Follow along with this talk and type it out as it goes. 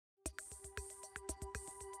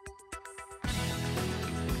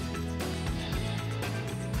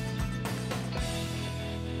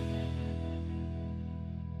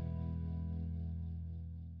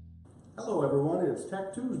Hello everyone, it's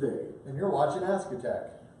Tech Tuesday. And you're watching Ask a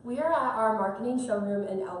Tech. We are at our marketing showroom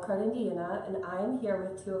in Elkhart, Indiana, and I am here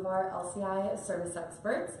with two of our LCI service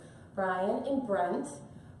experts, Brian and Brent.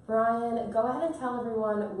 Brian, go ahead and tell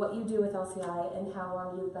everyone what you do with LCI and how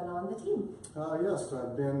long you've been on the team. Yes,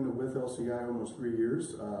 I've been with LCI almost 3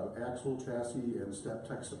 years, axle, chassis, and step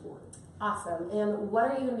tech support. Awesome. And what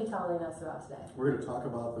are you going to be telling us about today? We're going to talk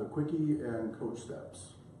about the Kwikee and coach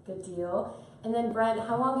steps. Good deal. And then Brent,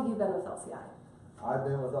 how long have you been with LCI? I've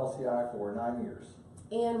been with LCI for 9 years.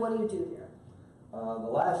 And what do you do here?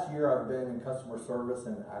 The last year I've been in customer service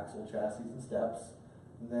and axle, chassis, and steps.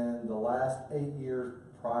 And then the last 8 years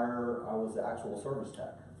prior, I was the actual service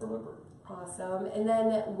tech for Lippert. Awesome. And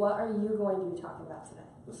then what are you going to be talking about today?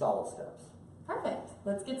 The SolidSteps. Perfect.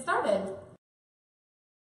 Let's get started.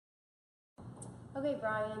 Okay,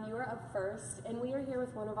 Brian, you are up first, and we are here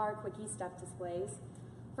with one of our Kwikee step displays.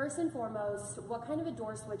 First and foremost, what kind of a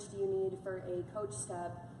door switch do you need for a coach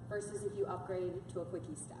step versus if you upgrade to a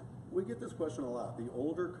Kwikee step? We get this question a lot. The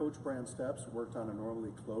older coach brand steps worked on a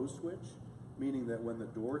normally closed switch, meaning that when the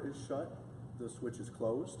door is shut, the switch is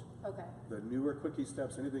closed. Okay. The newer Kwikee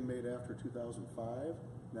steps, anything made after 2005,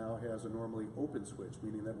 now has a normally open switch,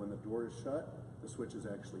 meaning that when the door is shut, the switch is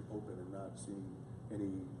actually open and not seeing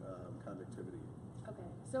any conductivity. Okay,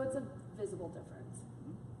 so it's a visible difference.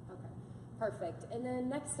 Okay, perfect. And then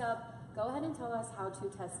next up, go ahead and tell us how to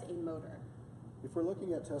test a motor. If we're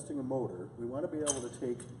looking at testing a motor, we want to be able to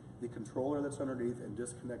take the controller that's underneath and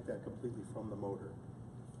disconnect that completely from the motor.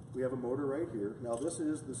 We have a motor right here. Now this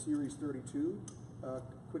is the Series 32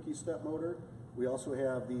 Kwikee step motor. We also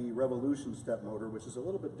have the Revolution step motor, which is a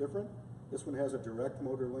little bit different. This one has a direct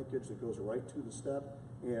motor linkage that goes right to the step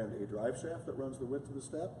and a drive shaft that runs the width of the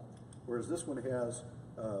step, whereas this one has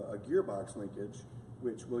a gearbox linkage,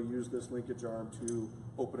 which will use this linkage arm to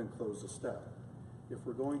open and close the step. If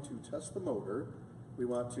we're going to test the motor, we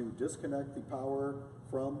want to disconnect the power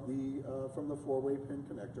from the four-way pin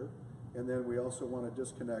connector, and then we also want to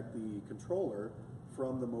disconnect the controller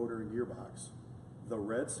from the motor and gearbox. The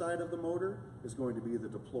red side of the motor is going to be the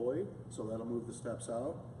deploy, so that'll move the steps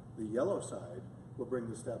out. The yellow side will bring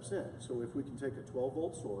the steps in. So if we can take a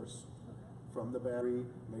 12-volt source from the battery,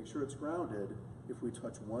 make sure it's grounded. If we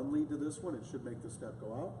touch one lead to this one, it should make the step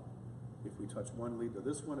go out. If we touch one lead to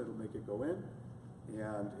this one, it'll make it go in.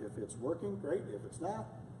 And if it's working, great. If it's not,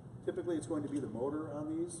 typically it's going to be the motor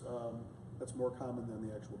on these. That's more common than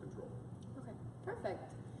the actual controller. Okay, perfect.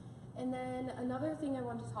 And then another thing I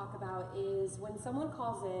want to talk about is when someone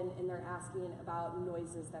calls in and they're asking about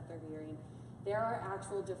noises that they're hearing, there are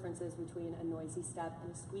actual differences between a noisy step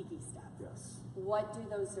and a squeaky step. Yes. What do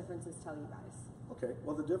those differences tell you guys? Okay,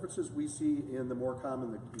 well the differences we see in the more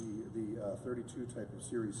common, the 32 type of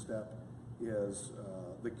series step is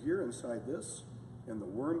the gear inside this and the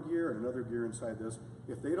worm gear and another gear inside this.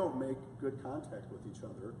 If they don't make good contact with each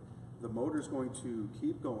other, the motor's going to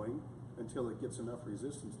keep going until it gets enough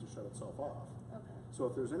resistance to shut itself off. Okay. So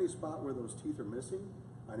if there's any spot where those teeth are missing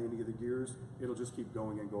on any of the gears, it'll just keep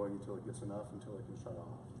going and going until it gets enough until it can shut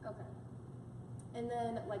off. Okay. And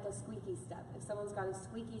then like a squeaky step. If someone's got a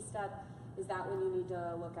squeaky step, is that when you need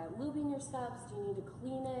to look at lubing your steps? Do you need to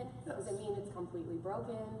clean it? Yes. Does it mean it's completely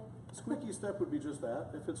broken? Squeaky step would be just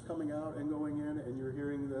that. If it's coming out and going in and you're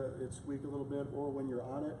hearing it squeak a little bit, or when you're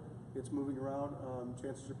on it, it's moving around,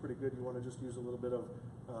 chances are pretty good you want to just use a little bit of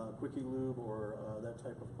Kwikee lube or that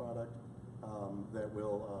type of product that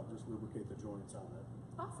will just lubricate the joints on it.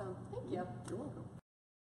 Awesome, thank you. You're welcome.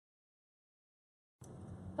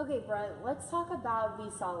 Okay, Brent, let's talk about the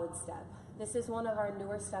SolidStep. This is one of our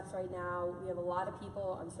newer steps right now. We have a lot of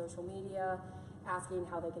people on social media asking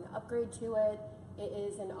how they can upgrade to it. It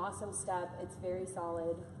is an awesome step. It's very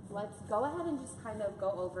solid. Let's go ahead and just kind of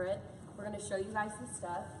go over it. We're going to show you guys the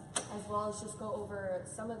step, as well as just go over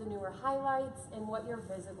some of the newer highlights and what you're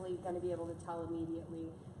visibly going to be able to tell immediately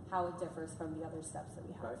how it differs from the other steps that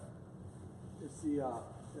we have. Okay. It's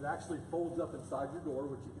it actually folds up inside your door,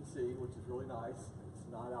 which you can see, which is really nice. It's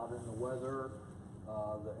not out in the weather,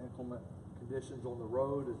 the inclement conditions on the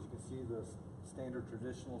road. As you can see, the standard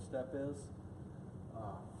traditional step is.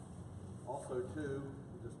 Also, too,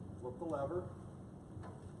 you just flip the lever.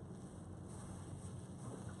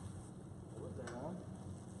 Pull it down.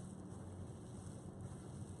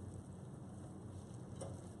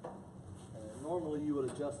 And normally you would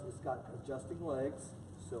adjust, it's got adjusting legs,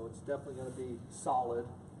 so it's definitely going to be solid,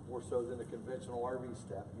 more so than a conventional RV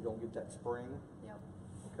step. You don't get that spring. Yep.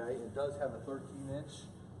 Okay, it does have a 13-inch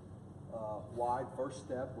wide first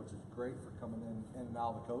step, which is great for coming in and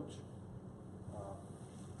out of the coach.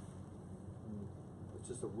 It's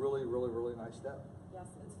just a really, really, really nice step. Yes,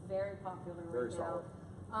 it's very popular Very right solid.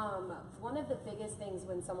 now. One of the biggest things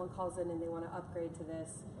when someone calls in and they want to upgrade to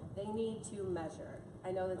this, they need to measure.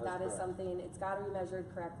 I know that That's that is correct. something, it's got to be measured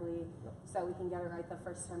correctly Yep. so that we can get it right the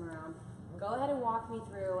first time around. Go ahead and walk me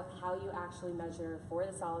through how you actually measure for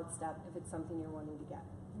the SolidStep if it's something you're wanting to get.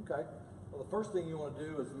 Okay. Well, the first thing you want to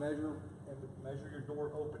do is measure your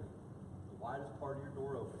door opening. The widest part of your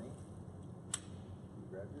door opening. You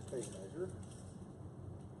grab your tape measure.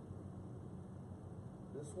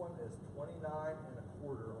 This one is 29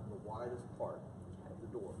 1/4 on the widest part of the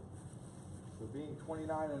door. So being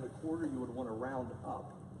 29 1/4, you would want to round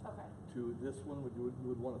up Okay. to this one. You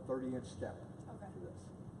would want a 30-inch step Okay. for this.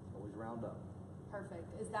 Always round up.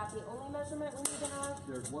 Perfect. Is that the only measurement we need to have?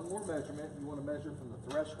 There's one more measurement. You want to measure from the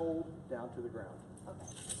threshold down to the ground. Okay.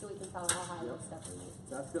 So we can tell how high Yep. of a step we need.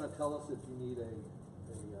 That's going to tell us if you need a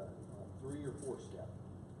 3 or 4 step.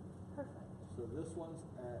 Perfect. So this one's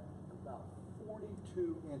at about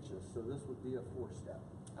 42 inches. So this would be a 4 step.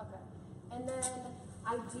 Okay. And then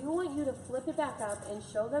I do want you to flip it back up and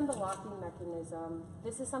show them the locking mechanism.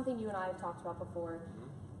 This is something you and I have talked about before.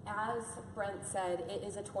 As Brent said, it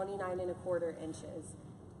is a 29 1/4 inches.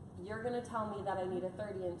 You're going to tell me that I need a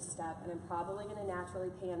 30-inch step, and I'm probably going to naturally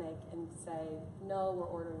panic and say, no, we're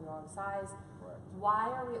ordering the wrong size. Correct. Why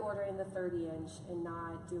are we ordering the 30-inch and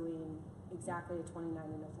not doing exactly a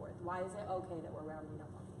 29 1/4? Why is it okay that we're rounding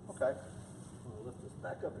up on these? Okay. We'll lift this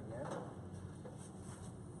back up again.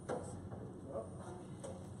 Up.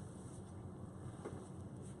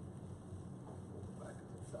 Back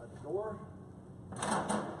inside the door.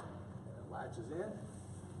 And it latches in.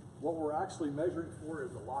 What we're actually measuring for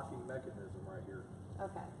is the locking mechanism right here.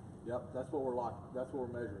 Okay. Yep, that's what we're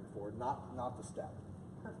measuring for, not the step.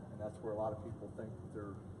 Perfect. And that's where a lot of people think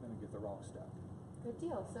they're going to get the wrong step. Good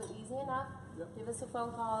deal. So easy enough. Yep. Give us a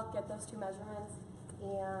phone call, get those 2 measurements,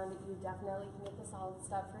 and you definitely can get the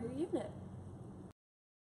SolidStep for your unit.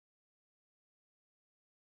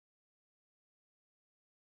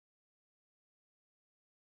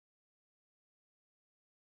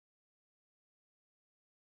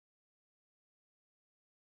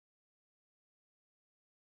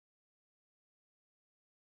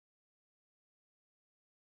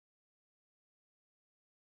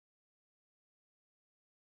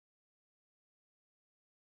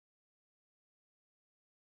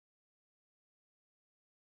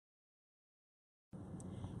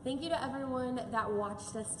 Thank you to everyone that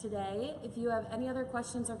watched us today. If you have any other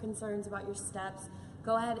questions or concerns about your steps,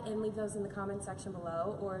 go ahead and leave those in the comment section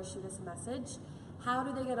below or shoot us a message. How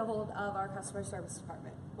do they get a hold of our customer service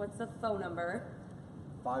department? What's the phone number?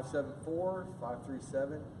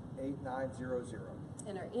 574-537-8900.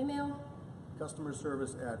 And our email? Customer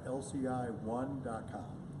service at lci1.com.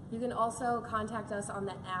 You can also contact us on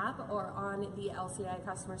the app or on the LCI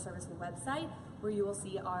customer service website where you will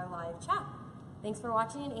see our live chat. Thanks for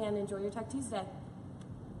watching and enjoy your Tech Tuesday.